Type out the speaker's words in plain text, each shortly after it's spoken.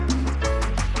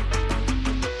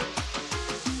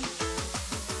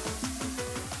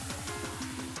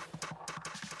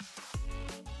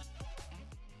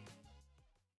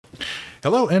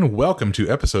Hello and welcome to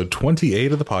episode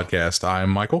 28 of the podcast.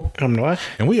 I'm Michael. I'm Noah.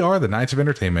 And we are the Knights of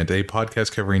Entertainment, a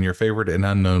podcast covering your favorite and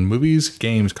unknown movies,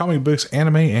 games, comic books,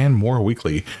 anime, and more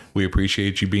weekly. We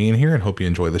appreciate you being here and hope you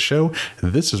enjoy the show.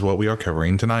 This is what we are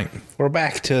covering tonight. We're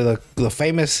back to the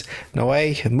famous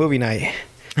Noah movie night.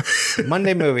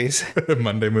 Monday movies.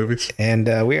 Monday movies. And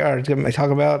we are going to talk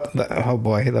about,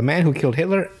 the man who killed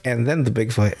Hitler and then the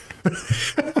Bigfoot.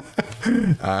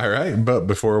 All right, but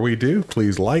before we do,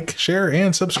 please like, share,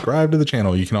 and subscribe to the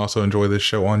channel. You can also enjoy this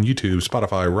show on YouTube,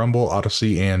 Spotify, Rumble,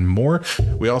 Odyssey, and more.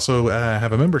 We also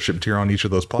have a membership tier on each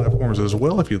of those platforms as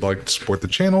well if you'd like to support the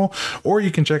channel, or you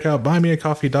can check out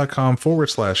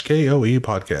buymeacoffee.com/KOE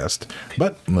podcast.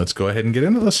 But let's go ahead and get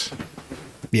into this.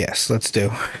 Yes, let's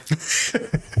do.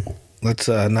 Let's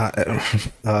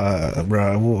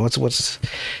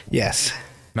yes.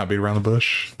 Not beat around the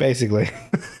bush. Basically,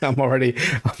 I'm already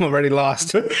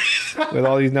lost with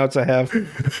all these notes I have.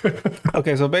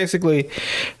 Okay, so basically,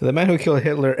 the man who killed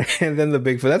Hitler and then the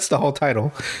Bigfoot. That's the whole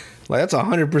title. Like that's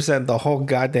 100% the whole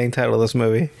goddamn title of this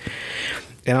movie.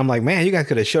 And I'm like, man, you guys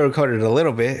could have sugarcoated it a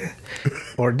little bit,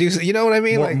 or do you know what I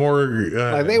mean? Like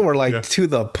they were to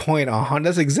the point.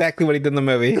 That's exactly what he did in the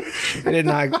movie. They did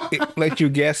not let you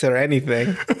guess or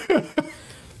anything.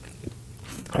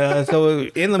 So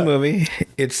in the movie,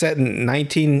 it's set in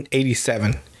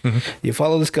 1987. Mm-hmm. You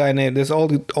follow this guy named this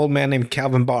old man named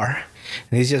Calvin Barr,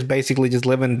 and he's just basically just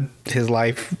living his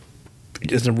life,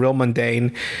 just a real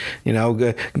mundane. You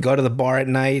know, go to the bar at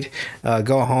night,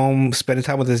 go home, spend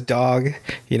time with his dog.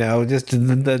 You know, just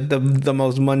the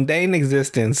most mundane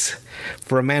existence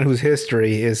for a man whose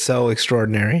history is so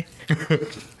extraordinary.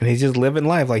 And he's just living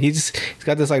life. Like he's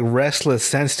got this like restless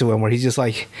sense to him where he's just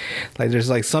like there's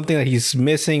like something that he's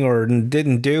missing or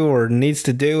didn't do or needs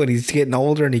to do, and he's getting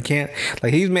older and he can't.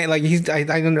 Like he's made like he's I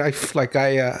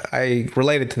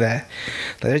related to that.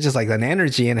 Like, there's just like an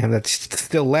energy in him that's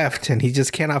still left, and he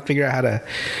just cannot figure out how to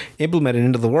implement it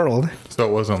into the world. So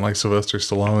it wasn't like Sylvester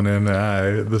Stallone in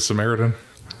The Samaritan.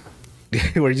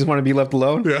 Where you just want to be left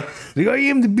alone? Yeah. Like, I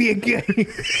am to be a guy.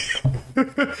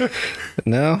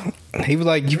 No. He was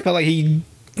like, you felt like he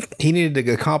needed to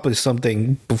accomplish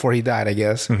something before he died, I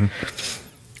guess. Mm-hmm.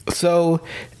 So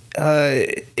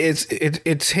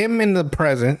it's him in the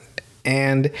present,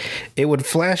 and it would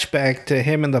flash back to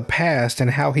him in the past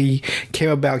and how he came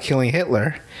about killing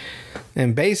Hitler.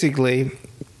 And basically,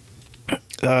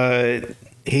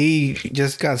 he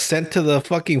just got sent to the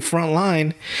fucking front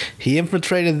line. He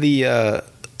infiltrated the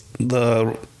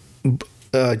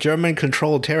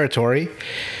German-controlled territory.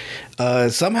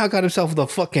 Somehow got himself the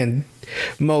fucking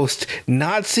most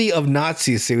Nazi of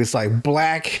Nazi suits, like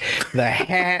black, the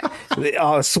hat,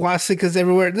 swastikas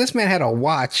everywhere. This man had a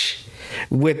watch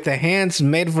with the hands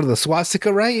made for the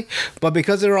swastika, right? But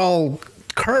because they're all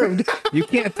curved, you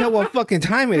can't tell what fucking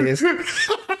time it is.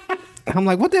 I'm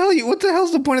like, what the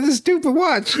hell's the point of this stupid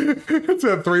watch? It's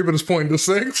at 3, but it's pointing to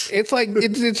 6. It's like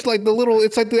it's like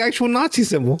the actual Nazi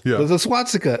symbol. Yeah. The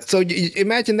swastika. So you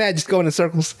imagine that just going in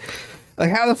circles. Like,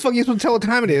 how the fuck are you supposed to tell what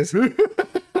time it is?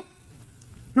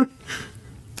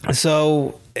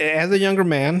 So as a younger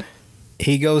man,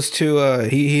 he goes to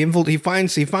he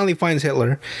finally finds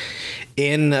Hitler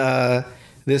in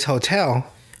this hotel,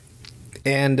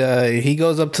 and he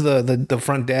goes up to the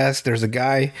front desk. There's a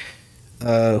guy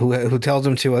who tells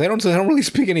him to. They don't really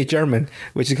speak any German,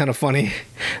 which is kind of funny.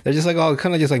 They're just like all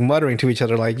kind of just like muttering to each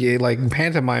other, like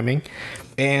pantomiming.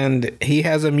 And he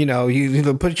has them,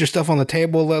 you put your stuff on the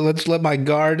table. Let's let my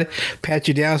guard pat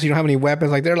you down so you don't have any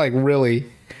weapons. Like they're like really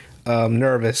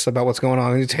nervous about what's going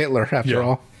on. It's Hitler after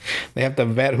all. They have to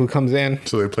vet who comes in.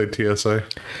 So they played TSA.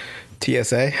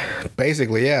 TSA,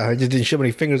 basically, yeah. I just didn't shove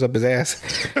any fingers up his ass.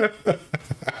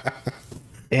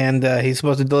 And he's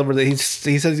supposed to deliver. He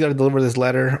says he's got to deliver this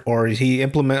letter, or he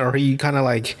kind of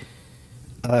like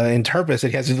interprets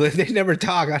it. They never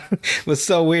talk. It was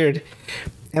so weird.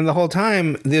 And the whole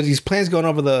time there's these planes going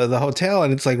over the hotel,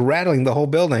 and it's like rattling the whole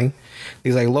building.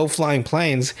 These like low flying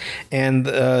planes, and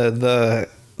the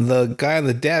guy on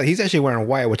the desk, he's actually wearing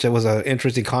white, which was an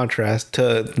interesting contrast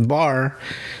to Barr,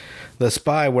 the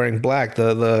spy, wearing black.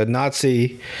 The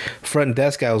Nazi front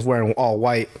desk guy was wearing all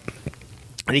white.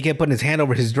 And he kept putting his hand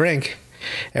over his drink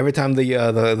every time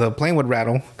the plane would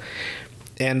rattle.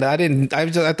 And I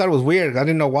thought it was weird. I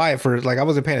didn't know why. I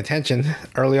wasn't paying attention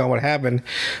early on what happened.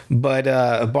 But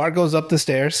Bart goes up the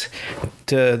stairs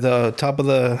to the top of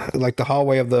the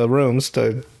hallway of the rooms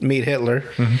to meet Hitler.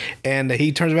 Mm-hmm. And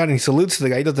he turns around and he salutes the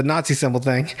guy. He does the Nazi symbol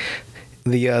thing.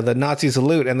 the Nazi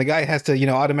salute, and the guy has to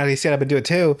automatically stand up and do it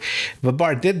too. But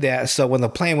Bart did that, so when the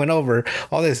plane went over,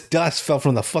 all this dust fell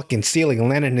from the fucking ceiling and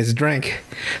landed in his drink.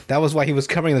 That was why he was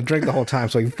covering the drink the whole time.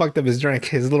 So he fucked up his drink,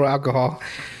 his little alcohol,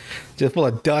 just full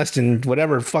of dust and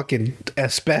whatever fucking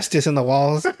asbestos in the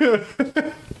walls.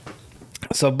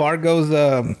 So Bart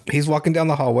goes. He's walking down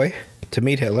the hallway to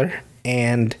meet Hitler,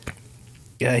 and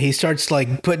he starts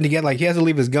like putting together, like he has to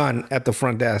leave his gun at the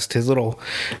front desk, his little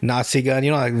Nazi gun.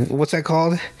 Like what's that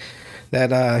called?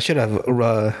 That I should have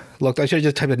looked. I should have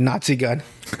just typed a Nazi gun.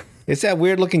 It's that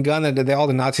weird looking gun that all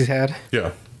the Nazis had.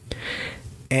 Yeah.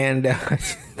 And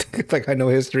like I know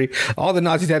history. All the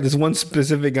Nazis had this one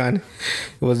specific gun.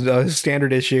 It was a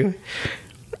standard issue.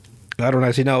 I don't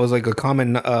actually know. It was like a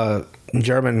common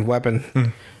German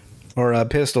weapon or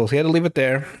pistol. So he had to leave it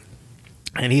there.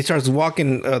 And he starts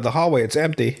walking the hallway. It's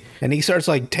empty. And he starts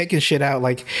like taking shit out.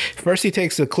 Like first he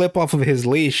takes the clip off of his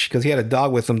leash because he had a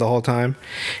dog with him the whole time.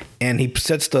 And he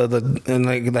sets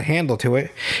the handle to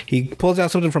it. He pulls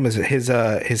out something from his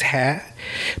hat.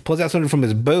 Pulls out something from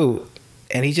his boot.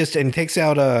 And he takes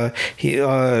out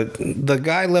the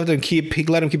guy let him keep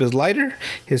his lighter,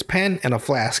 his pen, and a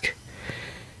flask.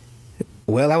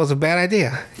 Well, that was a bad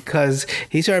idea because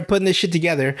he started putting this shit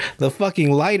together. The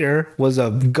fucking lighter was a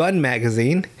gun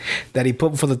magazine that he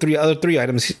put for the other three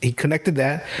items. He connected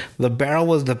that. The barrel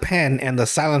was the pen and the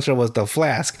silencer was the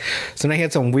flask. So now he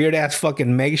had some weird ass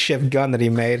fucking makeshift gun that he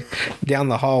made down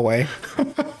the hallway.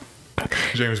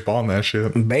 James Bond, that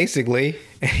shit. Basically,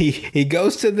 he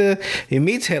goes to he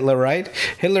meets Hitler, right?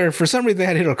 Hitler, for some reason, they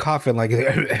had Hitler coughing like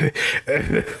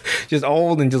just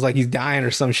old and just like he's dying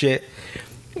or some shit.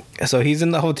 So he's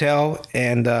in the hotel,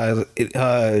 and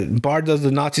Bart does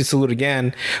the Nazi salute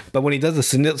again. But when he does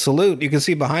the salute, you can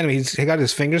see behind him, he got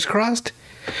his fingers crossed,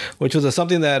 which was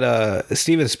something that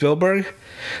Steven Spielberg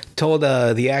told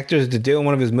the actors to do in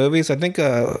one of his movies. I think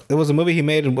it was a movie he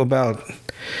made about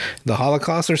the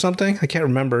Holocaust or something. I can't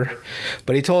remember.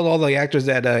 But he told all the actors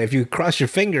that if you cross your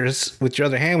fingers with your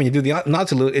other hand when you do the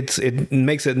Nazi salute, it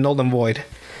makes it null and void.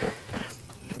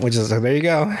 Which is like, there you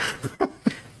go.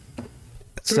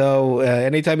 So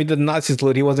anytime he did the Nazi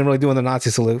salute, he wasn't really doing the Nazi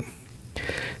salute.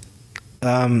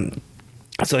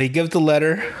 So he gives the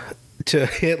letter to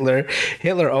Hitler.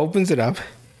 Hitler opens it up.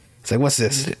 It's like, what's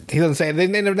this? He doesn't say. They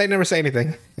never say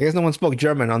anything. I guess no one spoke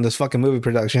German on this fucking movie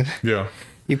production. Yeah.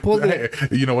 He pulled it. Hey,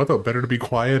 you know what though? Better to be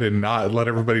quiet and not let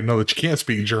everybody know that you can't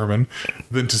speak German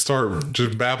than to start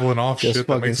just babbling off just shit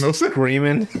that makes no sense.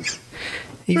 Screaming.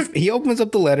 He opens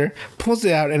up the letter, pulls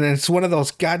it out, and it's one of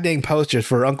those goddamn posters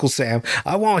for Uncle Sam.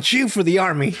 I want you for the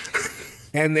army.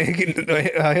 And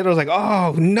Hitler's like,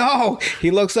 oh, no. He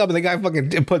looks up, and the guy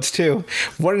fucking puts two.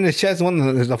 One in his chest,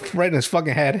 one right in his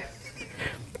fucking head.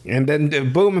 And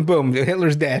then boom and boom,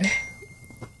 Hitler's dead.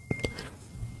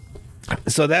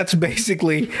 So that's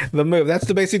basically the movie. That's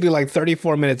basically like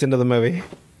 34 minutes into the movie.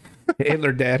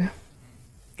 Hitler dead.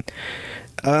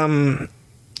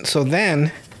 So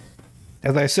then,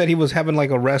 as I said, he was having like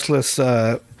a restless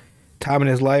time in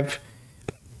his life.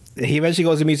 He eventually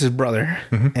goes and meets his brother,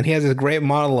 and he has this great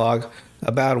monologue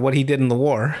about what he did in the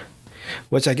war,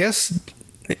 which I guess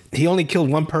he only killed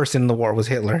one person in the war, was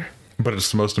Hitler. But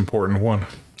it's the most important one.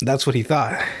 That's what he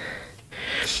thought.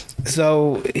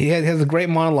 So he has a great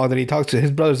monologue that he talks to.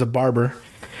 His brother's a barber.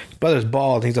 His brother's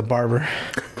bald. He's a barber.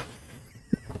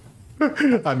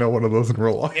 I know one of those in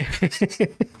real life.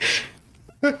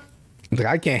 Like,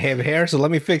 I can't have hair, so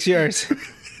let me fix yours.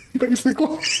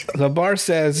 Basically. So Bart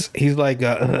says, he's like,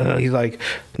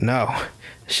 no,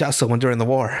 shot someone during the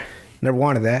war. Never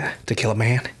wanted that, to kill a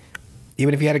man,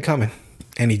 even if he had it coming,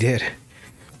 and he did.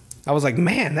 I was like,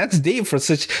 man, that's deep for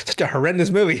such a horrendous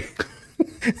movie.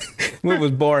 The movie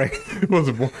was boring. It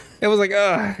wasn't boring. It was like,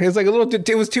 it was like a little.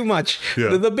 It was too much.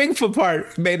 Yeah. The Bigfoot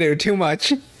part made it too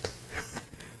much.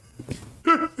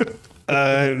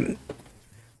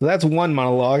 That's one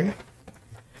monologue.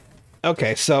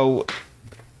 Okay, so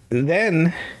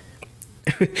then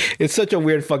it's such a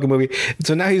weird fucking movie.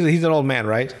 So now he's an old man,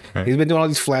 right? He's been doing all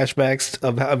these flashbacks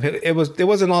of it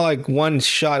wasn't all like one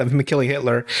shot of him killing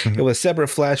Hitler. Mm-hmm. It was separate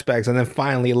flashbacks, and then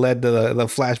finally led to the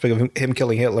flashback of him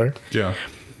killing Hitler. Yeah.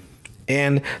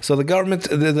 And so the government,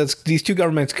 these two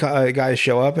government guys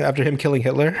show up after him killing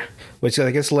Hitler, which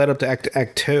I guess led up to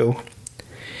Act 2.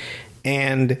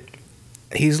 And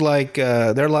he's like,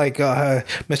 they're like,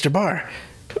 Mr. Barr,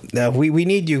 we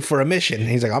need you for a mission.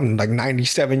 He's like, I'm like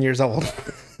 97 years old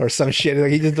or some shit.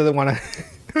 Like, he just doesn't want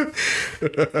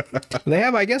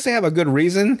to. I guess they have a good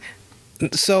reason.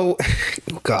 So,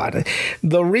 God,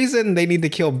 the reason they need to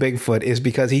kill Bigfoot is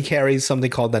because he carries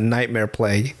something called the nightmare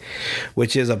plague,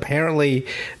 which is apparently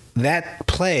that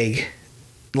plague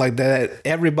like that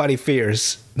everybody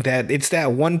fears. That it's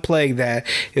that one plague that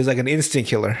is like an instant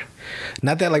killer.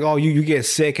 Not that like, oh, you get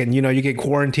sick and you get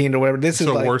quarantined or whatever. This is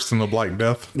like worse than the Black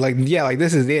Death. Like, yeah, like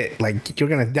this is it. Like you're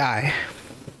gonna die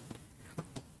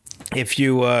if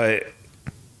you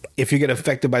get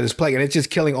affected by this plague, and it's just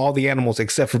killing all the animals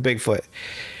except for Bigfoot.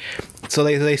 So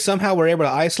they somehow were able to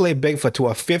isolate Bigfoot to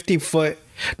a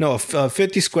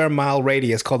 50 square mile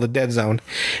radius called the dead zone,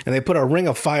 and they put a ring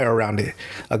of fire around it,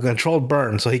 a controlled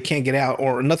burn, so he can't get out,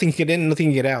 or nothing can get in, nothing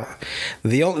can get out.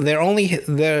 They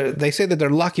say that they're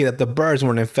lucky that the birds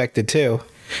weren't infected too,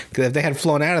 because if they had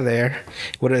flown out of there,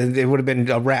 it would have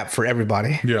been a wrap for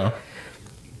everybody. Yeah.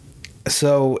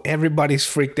 So everybody's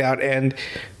freaked out, and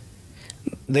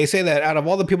they say that out of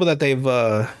all the people that they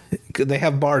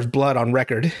have Barr's blood on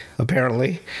record,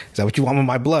 apparently. Is that what you want with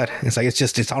my blood? It's like,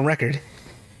 it's on record.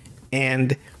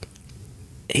 And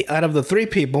out of the 3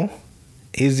 people,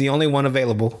 he's the only one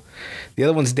available. The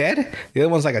other one's dead. The other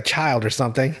one's like a child or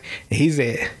something. He's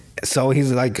it. So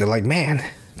he's like, man.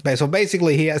 So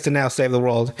basically, he has to now save the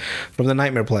world from the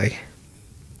nightmare plague.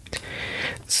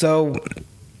 So,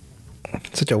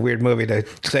 such a weird movie to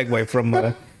segue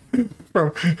from...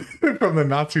 from the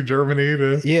Nazi Germany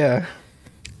to... Yeah.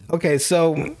 Okay,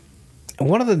 so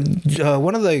one of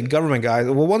the government guys,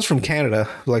 well, one's from Canada,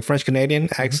 like French Canadian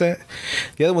accent.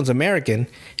 The other one's American,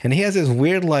 and he has this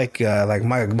weird like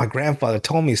my grandfather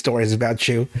told me stories about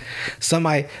you. Some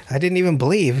I didn't even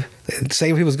believe.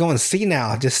 Say he was going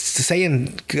senile, just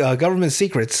saying government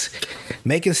secrets,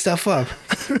 making stuff up.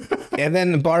 And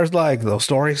then Barr's like, those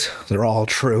stories, they're all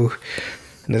true.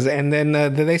 And then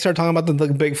they start talking about the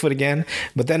Bigfoot again.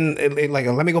 But then, like,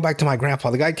 let me go back to my grandpa.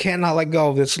 The guy cannot let go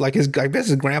of this. Like, I guess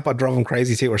his grandpa drove him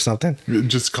crazy too, or something.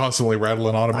 Just constantly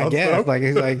rattling on about stuff. Stuff. Like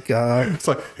he's like, it's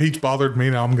like, he's bothered me,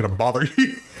 now I'm gonna bother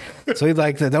you. So he's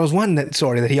like, there was one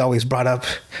story that he always brought up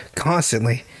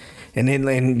constantly,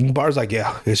 and Barr's like,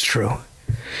 yeah, it's true,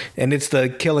 and it's the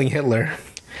killing Hitler,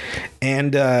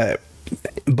 and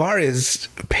Barr is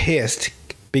pissed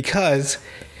because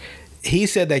he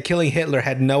said that killing Hitler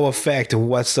had no effect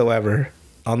whatsoever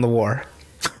on the war.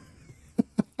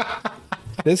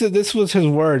 This was his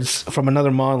words from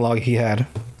another monologue he had.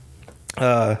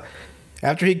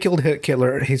 After he killed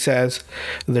Hitler, he says,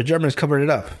 the Germans covered it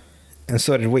up, and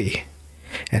so did we.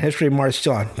 And history marched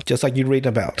on, just like you read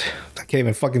about. I can't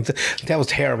even fucking... that was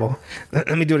terrible.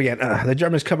 Let me do it again. The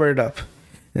Germans covered it up,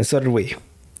 and so did we.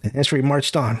 And history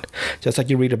marched on, just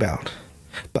like you read about.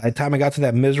 By the time I got to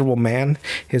that miserable man,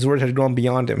 his words had gone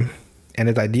beyond him, and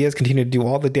his ideas continued to do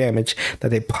all the damage that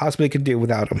they possibly could do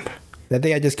without him. That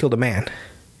day I just killed a man.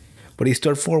 What he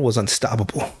stood for was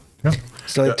unstoppable. Yeah.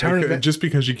 So it turned... just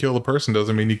because you kill the person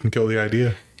doesn't mean you can kill the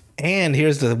idea. And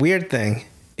here's the weird thing.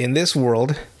 In this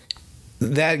world,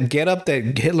 that getup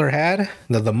that Hitler had,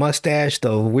 the mustache,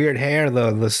 the weird hair,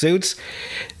 the suits,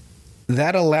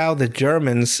 that allowed the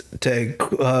Germans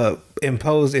to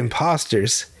impose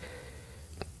imposters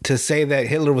to say that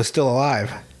Hitler was still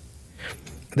alive.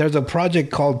 There's a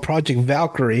project called Project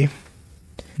Valkyrie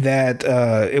that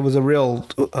it was a real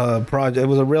project. It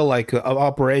was a real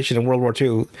operation in World War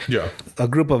II. Yeah, a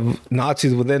group of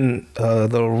Nazis within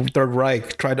the Third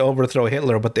Reich tried to overthrow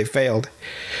Hitler, but they failed.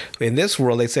 In this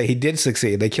world, they say he did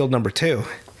succeed. They killed number 2,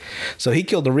 so he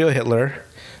killed the real Hitler.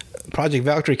 Project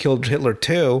Valkyrie killed Hitler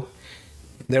too.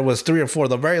 There was 3 or 4.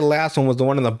 The very last one was the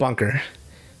one in the bunker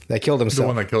that killed himself. The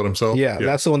one that killed himself. Yeah,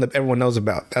 that's the one that everyone knows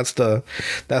about. That's the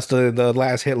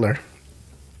last Hitler.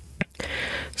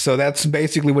 So that's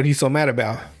basically what he's so mad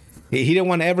about. He didn't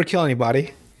want to ever kill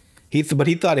anybody. But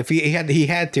he thought if he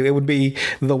had to, it would be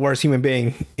the worst human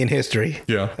being in history.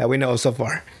 Yeah, that we know of so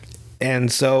far.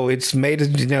 And so it's made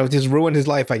just ruined his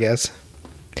life, I guess.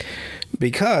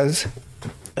 Because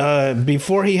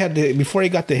before he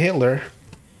got to Hitler,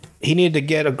 he needed to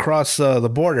get across the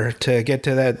border to get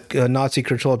to that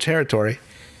Nazi-controlled territory.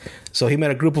 So he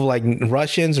met a group of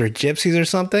Russians or gypsies or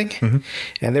something,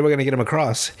 and they were going to get him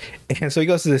across. And so he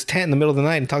goes to this tent in the middle of the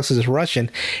night and talks to this Russian,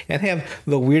 and they have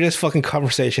the weirdest fucking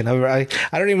conversation ever. I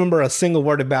don't even remember a single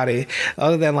word about it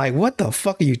other than what the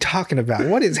fuck are you talking about?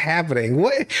 What is happening?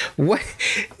 What?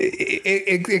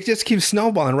 It just keeps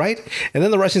snowballing, right? And then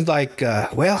the Russian's like,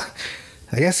 well,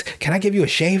 I guess, can I give you a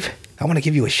shave? I want to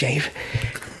give you a shave.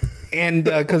 And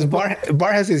because Barr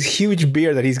has this huge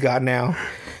beard that he's got now,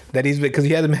 because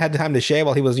he hasn't had time to shave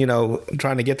while he was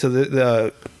trying to get to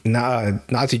the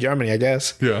Nazi Germany, I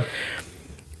guess. Yeah.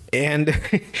 And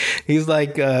he's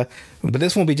like, but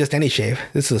this won't be just any shave.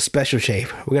 This is a special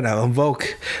shave. We're gonna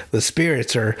invoke the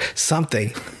spirits or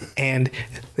something. And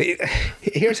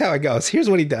here's how it goes. Here's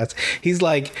what he does. He's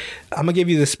like, I'm gonna give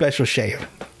you this special shave.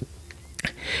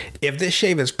 If this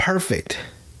shave is perfect,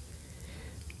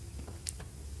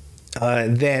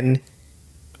 then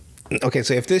okay,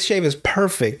 so if this shave is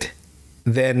perfect,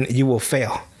 then you will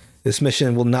fail. This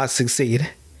mission will not succeed.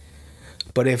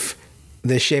 But if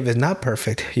this shave is not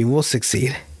perfect, you will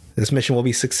succeed. This mission will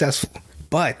be successful.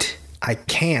 But I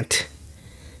can't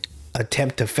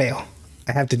attempt to fail.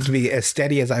 I have to be as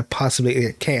steady as I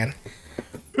possibly can.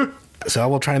 So I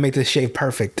will try to make this shave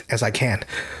perfect as I can.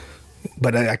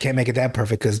 But I can't make it that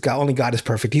perfect because only God is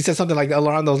perfect. He said something like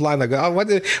along those lines, like, "Oh, what?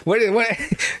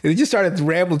 He just started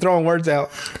rambling, throwing words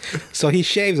out. So he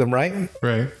shaves him, right?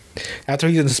 Right. After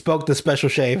he spoke the special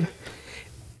shave,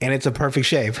 and it's a perfect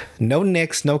shave. No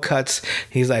nicks, no cuts.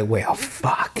 He's like, well,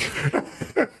 fuck.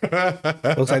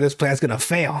 Looks like this plan's gonna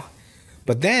fail.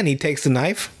 But then he takes the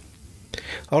knife.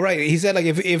 All right, he said like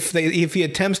if he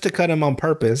attempts to cut him on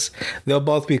purpose, they'll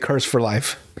both be cursed for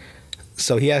life.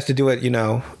 So he has to do it,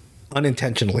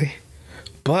 unintentionally.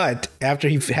 But after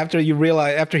he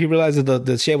realized that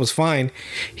the shave was fine,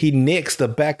 he nicks the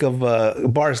back of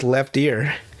Bart's left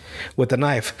ear with the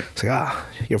knife. It's like,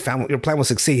 your plan will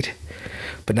succeed.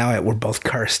 But now we're both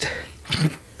cursed.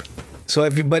 So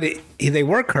they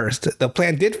were cursed. The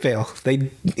plan did fail.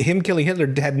 Him killing Hitler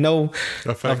had no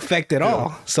effect at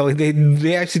all. So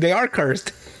they are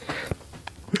cursed.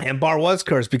 And Bart was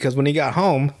cursed because when he got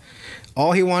home,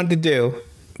 all he wanted to do,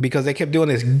 because they kept doing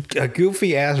this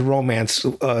goofy ass romance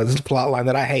plot line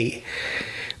that I hate,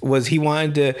 was he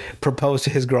wanted to propose to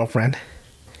his girlfriend.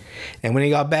 And when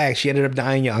he got back, she ended up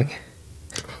dying young.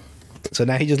 So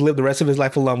now he just lived the rest of his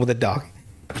life alone with a dog.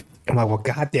 I'm like, well,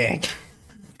 god dang.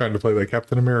 Trying to play that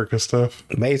Captain America stuff.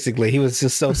 Basically, he was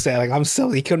just so sad. Like,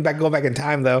 he couldn't go back in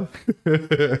time, though.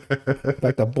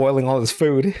 Back to boiling all his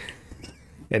food.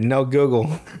 And no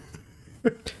Google.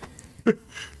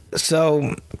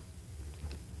 So,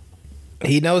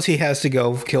 he knows he has to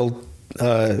go kill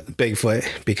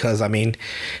Bigfoot because,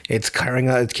 it's carrying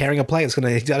a plane.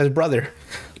 He's got his brother.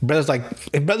 His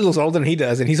brother looks older than he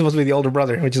does, and he's supposed to be the older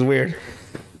brother, which is weird.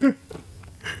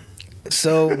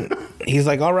 So he's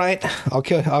like, "All right, I'll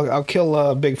kill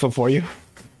Bigfoot for you."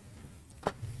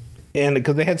 And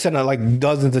because they had sent out like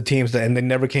dozens of teams, and they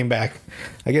never came back.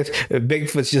 I guess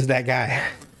Bigfoot's just that guy.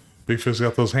 Bigfoot's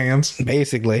got those hands,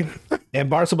 basically. And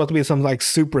Bart's supposed to be some like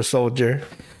super soldier.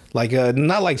 Like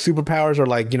not like superpowers or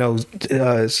like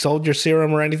soldier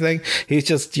serum or anything. He's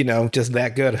just just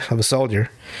that good of a soldier.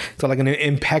 So like an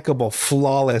impeccable,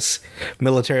 flawless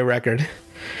military record.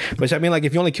 Which like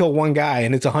if you only kill one guy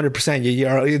and it's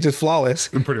 100%, you're just flawless.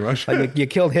 Pretty much. Like you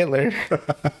killed Hitler,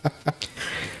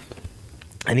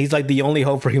 and he's like the only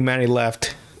hope for humanity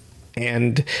left.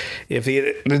 And if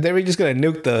they were just gonna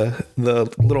nuke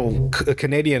the little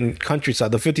Canadian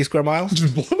countryside, the 50 square miles.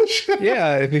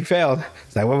 Yeah, if he failed,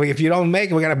 it's like, well, if you don't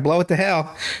make it, we gotta blow it to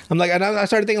hell. I'm like, and I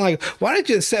started thinking like, why don't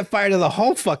you set fire to the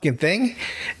whole fucking thing,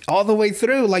 all the way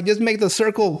through? Like, just make the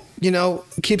circle,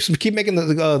 keep making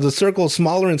the circle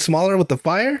smaller and smaller with the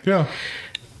fire. Yeah.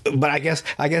 But I guess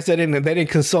they didn't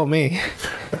consult me.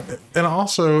 And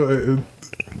also,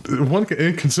 one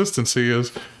inconsistency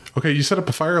is, okay, you set up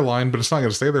a fire line, but it's not going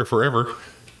to stay there forever.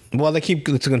 Well, it's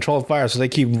a controlled fire, so they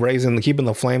keep keeping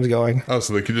the flames going. Oh,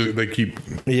 so they keep.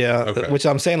 Yeah, okay. Which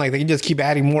I'm saying, like they can just keep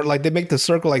adding more. Like they make the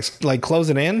circle like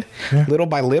closing in little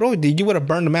by little. You would have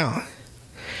burned them out,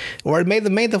 or it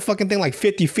made the fucking thing like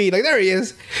 50 feet. Like there he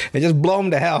is, and just blow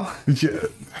him to hell. Yeah.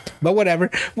 But whatever.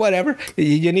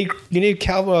 You need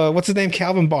Calvin. What's his name?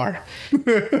 Calvin Barr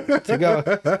to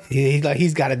go.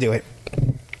 He's got to do it.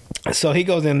 So he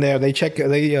goes in there. They check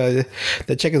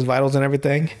his vitals and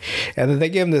everything, and then they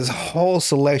give him this whole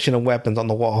selection of weapons on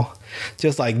the wall,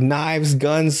 just like knives,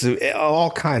 guns,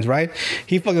 all kinds. Right?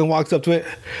 He fucking walks up to it.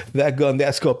 That gun,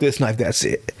 that scope, this knife. That's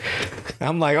it.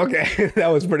 I'm like, okay, that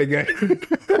was pretty good.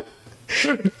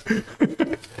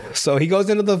 So he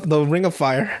goes into the ring of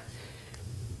fire.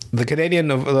 The Canadian,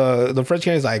 the French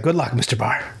Canadian's like, "Good luck, Mr.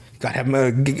 Barr.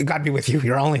 God be with you.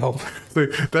 Your only hope."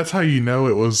 That's how you know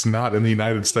it was not in the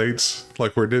United States,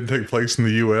 like where it didn't take place in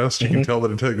the U.S. You can tell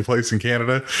that it took place in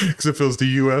Canada, because if it was the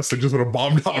U.S., they just would have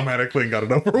bombed automatically and got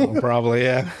it over with. Probably,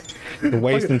 yeah.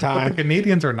 Wasting time. The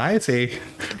Canadians are nice, eh?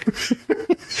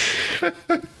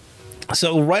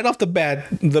 So right off the bat,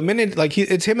 the minute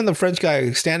it's him and the French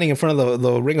guy standing in front of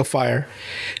the ring of fire,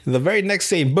 the very next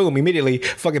scene, boom! Immediately,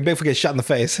 fucking Bigfoot gets shot in the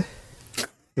face.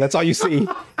 That's all you see.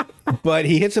 But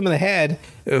he hits him in the head.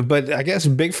 But I guess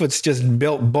Bigfoot's just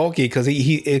built bulky because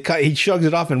he shrugs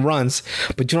it off and runs.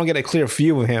 But you don't get a clear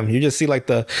view of him. You just see like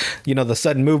the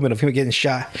sudden movement of him getting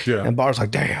shot. Yeah. And Barr's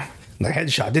like, damn, the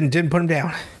headshot didn't put him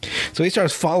down. So he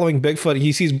starts following Bigfoot.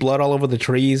 He sees blood all over the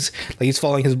trees. Like he's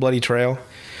following his bloody trail.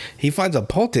 He finds a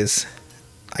poultice.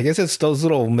 I guess it's those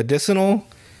little medicinal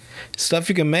stuff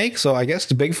you can make. So I guess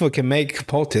the Bigfoot can make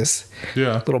poultice.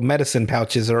 Yeah. Little medicine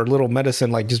pouches or little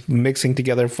medicine, like just mixing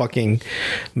together fucking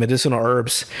medicinal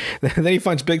herbs. Then he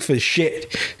finds Bigfoot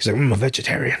shit. He's like, I'm a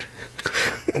vegetarian.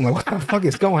 I'm like, what the fuck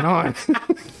is going on?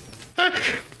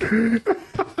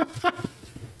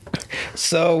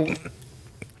 So,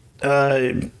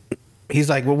 he's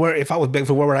like, well, if I was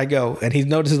Bigfoot, where would I go? And he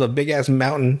notices a big ass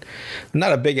mountain.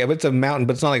 Not a big, it's a mountain,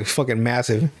 but it's not like fucking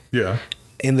massive. Yeah.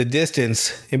 In the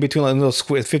distance, in between like little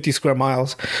 50 square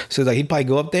miles. So he's like, he'd probably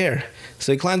go up there.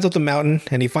 So he climbs up the mountain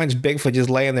and he finds Bigfoot just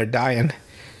laying there dying.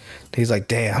 He's like,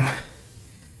 damn.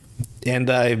 And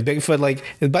Bigfoot, like,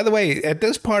 by the way, at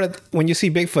this part, when you see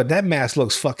Bigfoot, that mask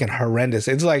looks fucking horrendous.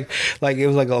 It's like it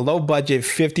was like a low budget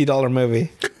 $50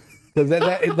 movie.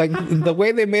 Like the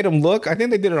way they made him look, I think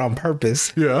they did it on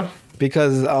purpose. Yeah.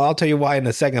 Because I'll tell you why in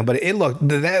a second. But it looked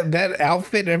that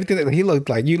outfit and everything that he looked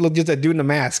like, you look just a dude in a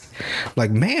mask. Like,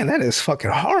 man, that is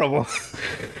fucking horrible.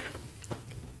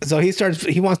 So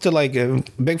he wants to like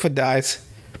Bigfoot dies.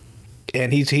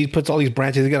 And he puts all these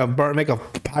branches. He's gonna make a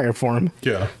pyre for him.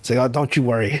 Yeah. Say, oh, don't you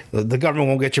worry. The government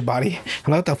won't get your body.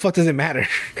 I'm like, what the fuck does it matter?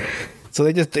 So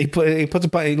he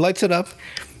lights it up,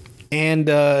 and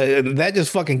that just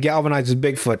fucking galvanizes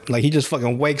Bigfoot. Like he just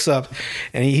fucking wakes up,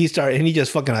 and he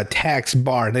just fucking attacks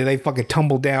Bar. They fucking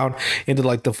tumble down into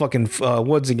like the fucking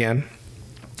woods again.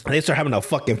 And they start having a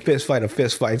fucking fist fight of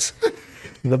fist fights.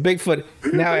 The Bigfoot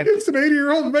now it's an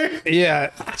 80-year-old man. Yeah.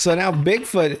 So now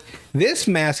Bigfoot, this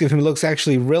mask of him looks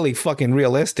actually really fucking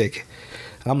realistic.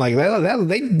 I'm like,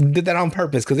 they did that on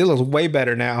purpose because it looks way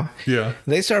better now. Yeah.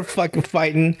 They start fucking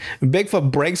fighting.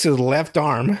 Bigfoot breaks his left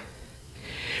arm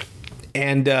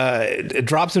and it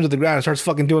drops him to the ground and starts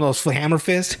fucking doing those hammer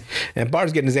fists. And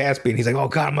Bart's getting his ass beat. He's like, oh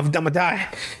God, I'm gonna die.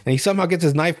 And he somehow gets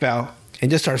his knife out and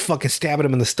just starts fucking stabbing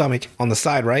him in the stomach on the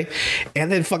side, right?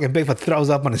 And then fucking Bigfoot throws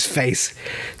up on his face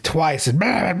twice.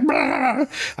 Blah, blah.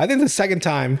 I think the second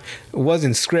time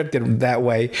wasn't scripted that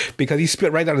way because he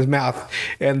spit right down his mouth.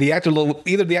 And the actor,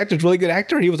 either the actor's a really good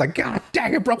actor, or he was like, God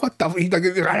dang it, bro, what the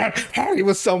fuck? He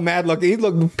was so mad looking. He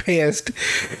looked pissed.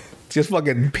 Just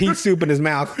fucking pea soup in his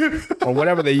mouth or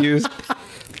whatever they used.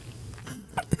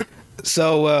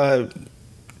 So,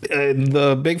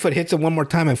 the Bigfoot hits him one more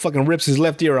time and fucking rips his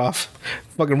left ear off.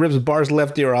 Fucking rips Bar's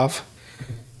left ear off.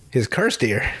 His cursed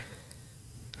ear.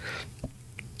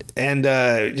 And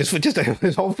just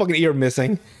his whole fucking ear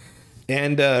missing.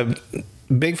 And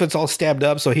Bigfoot's all stabbed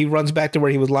up, so he runs back to where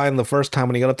he was lying the first time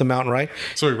when he got up the mountain, right?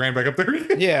 So he ran back up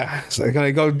there? Yeah. So he's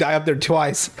gonna go die up there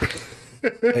twice.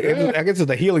 I guess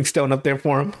it's a healing stone up there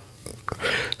for him.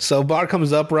 So Bar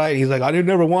comes up, right? He's like, I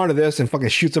never wanted this, and fucking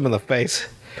shoots him in the face.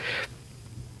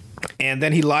 And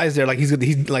then he lies there like he's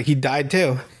like he died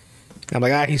too. I'm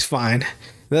like, he's fine.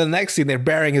 Then the next scene, they're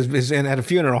burying his at a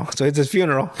funeral. So it's his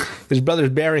funeral. His brother's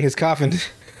burying his coffin.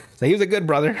 So he was a good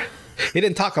brother. He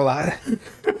didn't talk a lot.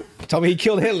 Told me he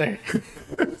killed Hitler.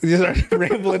 He just started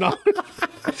rambling on.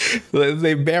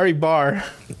 They bury Bar,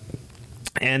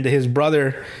 and his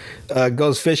brother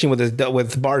goes fishing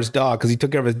with Bar's dog because he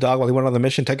took care of his dog while he went on the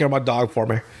mission. Take care of my dog for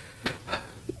me.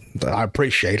 I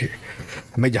appreciate it.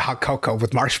 I made you hot cocoa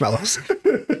with marshmallows.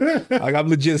 Like I'm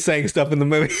legit saying stuff in the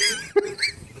movie.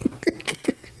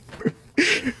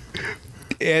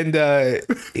 And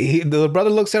the brother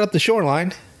looks out at the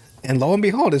shoreline, and lo and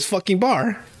behold, it's fucking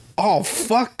Bar. All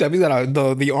fucked up. He's got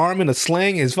the arm in a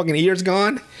sling. His fucking ear's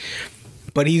gone.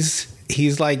 But he's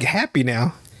like happy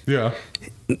now. Yeah.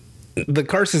 The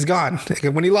curse is gone.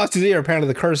 When he lost his ear, apparently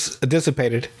the curse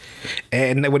dissipated.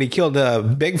 And when he killed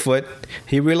Bigfoot,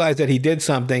 he realized that he did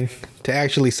something to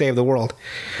actually save the world.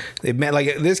 It meant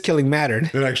like this killing mattered.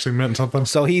 It actually meant something.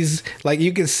 So he's like,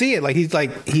 you can see it. Like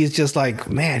he's just like,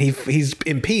 man, he's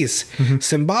in peace. Mm-hmm.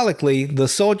 Symbolically, the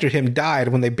soldier him died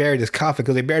when they buried his coffin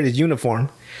because they buried his uniform.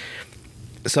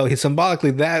 So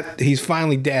symbolically that he's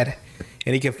finally dead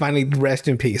and he can finally rest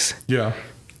in peace. Yeah.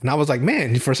 And I was like,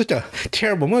 man, for such a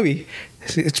terrible movie,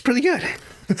 it's pretty good.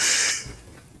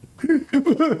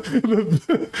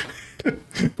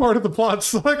 Part of the plot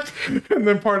sucked, and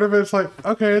then part of it's like,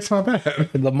 okay, it's not bad.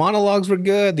 The monologues were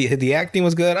good. The acting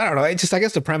was good. I don't know. I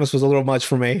guess the premise was a little much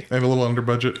for me. And a little under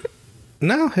budget.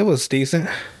 No, it was decent.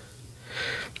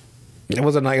 It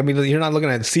wasn't like, I mean, you're not looking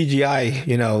at CGI,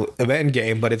 of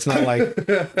Endgame, but it's not like,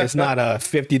 it's not a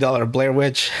 $50 Blair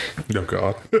Witch. Oh,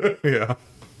 God. Yeah.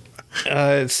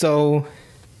 So,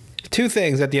 two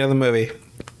things at the end of the movie.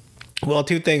 Well,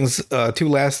 two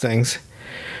last things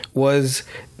was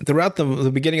throughout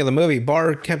the beginning of the movie,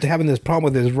 Bar kept having this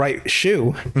problem with his right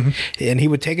shoe, mm-hmm. and he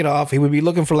would take it off. He would be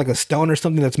looking for like a stone or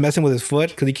something that's messing with his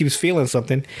foot because he keeps feeling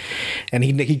something, and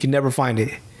he can never find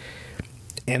it.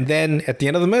 And then at the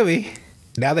end of the movie,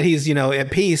 Now that he's,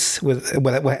 at peace with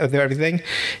everything,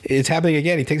 it's happening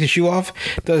again. He takes his shoe off,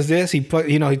 does this. He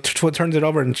turns it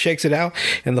over and shakes it out,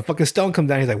 and the fucking stone comes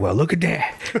down. He's like, "Well, look at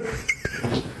that."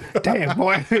 Damn,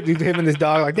 boy. Him and his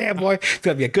dog, like, damn, boy, it's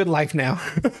going to be a good life now.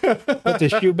 Put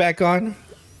the shoe back on.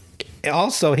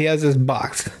 Also, he has this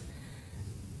box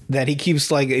that he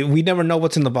keeps, like, we never know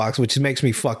what's in the box, which makes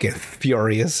me fucking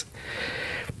furious.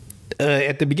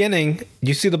 At the beginning,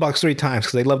 you see the box 3 times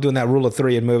because they love doing that rule of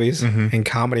 3 in movies and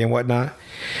comedy and whatnot.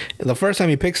 The first time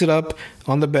he picks it up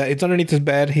on the bed, it's underneath his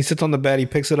bed. He sits on the bed, he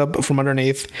picks it up from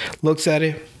underneath, looks at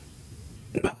it.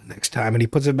 Next time, and he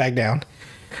puts it back down.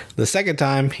 The second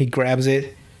time, he grabs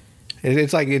it.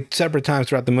 It's like it's separate times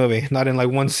throughout the movie, not in like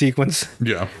one sequence.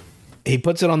 Yeah. He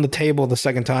puts it on the table the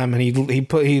second time, and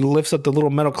he lifts up the little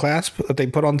metal clasp that they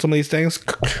put on some of these things,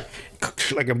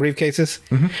 like in briefcases.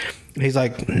 He's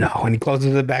like, no, and he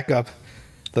closes it back up.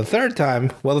 The third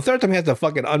time he has to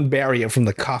fucking unbury it from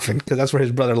the coffin because that's where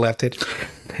his brother left it.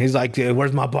 He's like,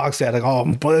 "Where's my box at?" Like, "Oh,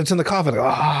 but it's in the coffin."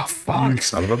 Like, "Oh, fuck, You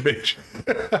son of a bitch."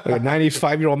 Like a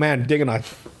 95-year-old man digging a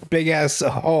big ass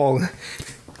hole.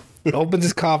 Opens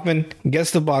his coffin,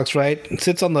 gets the box right,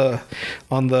 sits on the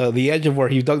edge of where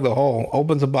he dug the hole,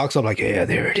 opens the box up like, "Yeah,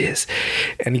 there it is,"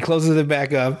 and he closes it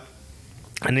back up,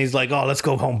 and he's like, "Oh, let's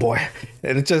go home, boy."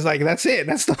 And it's just like, that's it.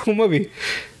 That's the whole movie.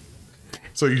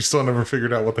 So you still never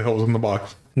figured out what the hell was in the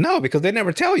box? No, because they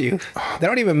never tell you. They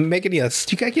don't even make you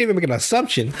can't even make an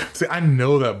assumption. See, I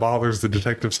know that bothers the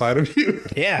detective side of you.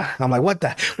 Yeah, I'm like,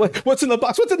 what's in the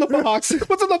box? What's in the box?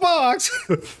 What's in the box?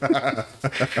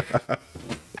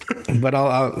 But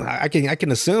I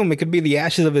can assume it could be the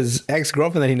ashes of his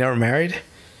ex-girlfriend that he never married.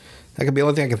 That could be the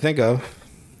only thing I can think of.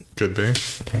 Could be.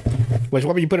 Which,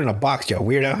 what would you put in a box, yo,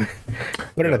 weirdo?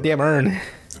 Put it in a damn urn.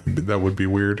 That would be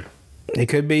weird. It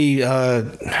could be a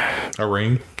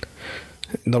ring.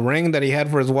 The ring that he had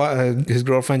for his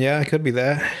girlfriend. Yeah, it could be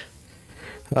that.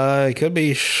 It could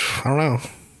be, I don't know.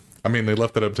 I mean, they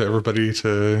left it up to everybody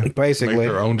to basically make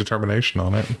their own determination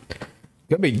on it.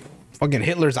 Could be fucking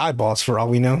Hitler's eyeballs for all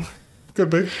we know. Could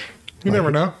be. You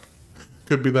never know.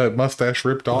 Could be that mustache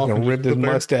ripped off. Ripped his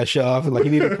mustache off. Like he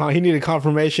needed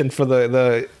confirmation for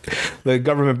the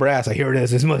government brass. Like, here it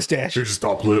is, his mustache. Here's his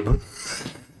top lip.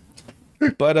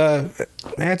 But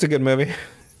it's a good movie.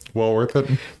 Well worth it.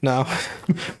 No.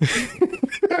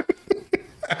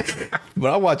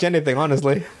 But I'll watch anything,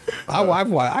 honestly.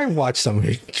 I watch some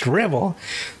drivel,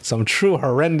 some true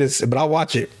horrendous, but I'll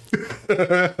watch it.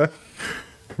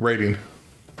 Rating.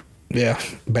 Yeah,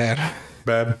 bad.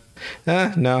 Bad.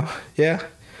 No. Yeah.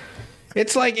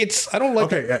 It's like I don't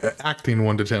like. Okay, acting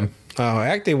 1 to 10. Oh,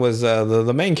 acting was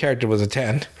the main character was a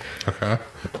 10. Okay.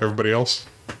 Everybody else?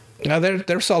 No,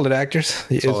 they're solid actors.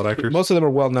 Solid actors. Most of them are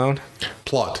well known.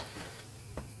 Plot.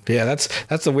 Yeah, that's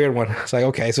the weird one. It's like,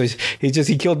 okay, so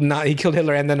he killed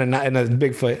Hitler and then a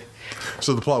Bigfoot.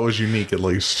 So the plot was unique, at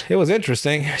least. It was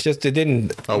interesting. It's just it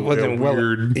wasn't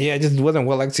weird. Yeah, it just wasn't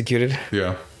well executed.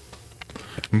 Yeah.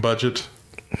 Budget.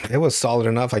 It was solid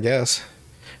enough, I guess.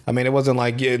 I mean, it wasn't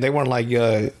like they weren't like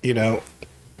they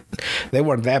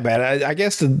weren't that bad. I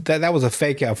guess that was a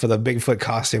fake out for the Bigfoot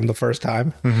costume the first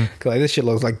time. Cause like, this shit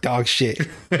looks like dog shit.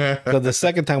 So the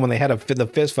second time when they had the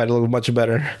fist fight, it looked much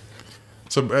better.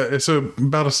 So it's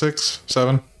about a 6,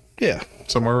 7. Yeah,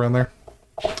 somewhere around there.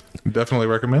 Definitely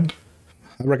recommend.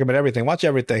 I recommend everything. Watch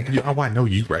everything. Yeah, I know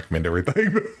you recommend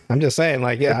everything. I'm just saying,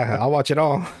 like, yeah, I'll watch it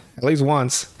all at least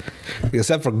once,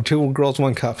 except for 2 Girls,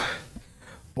 1 Cup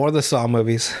or the Saw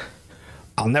movies.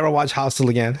 I'll never watch Hostel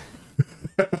again.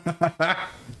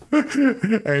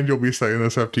 And you'll be saying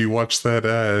this after you watch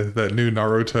that new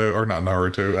Naruto, or not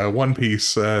Naruto, One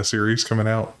Piece series coming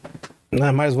out.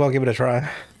 I might as well give it a try.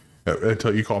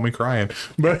 Until you call me crying.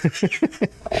 But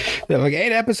they're like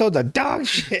 8 episodes of dog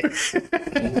shit.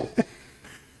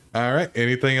 All right.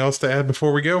 Anything else to add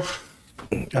before we go?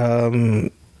 No.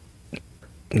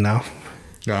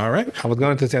 All right. I was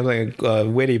going to say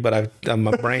something witty, but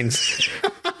my brain's.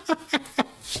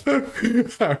 All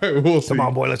right. We'll see. Come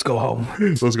on, boy. Let's go home.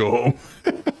 Let's go home.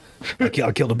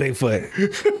 I'll kill the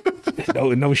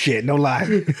Bigfoot. No shit. No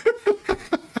lie.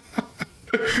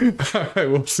 All right.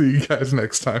 We'll see you guys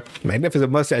next time.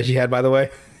 Magnificent mustache he had, by the way.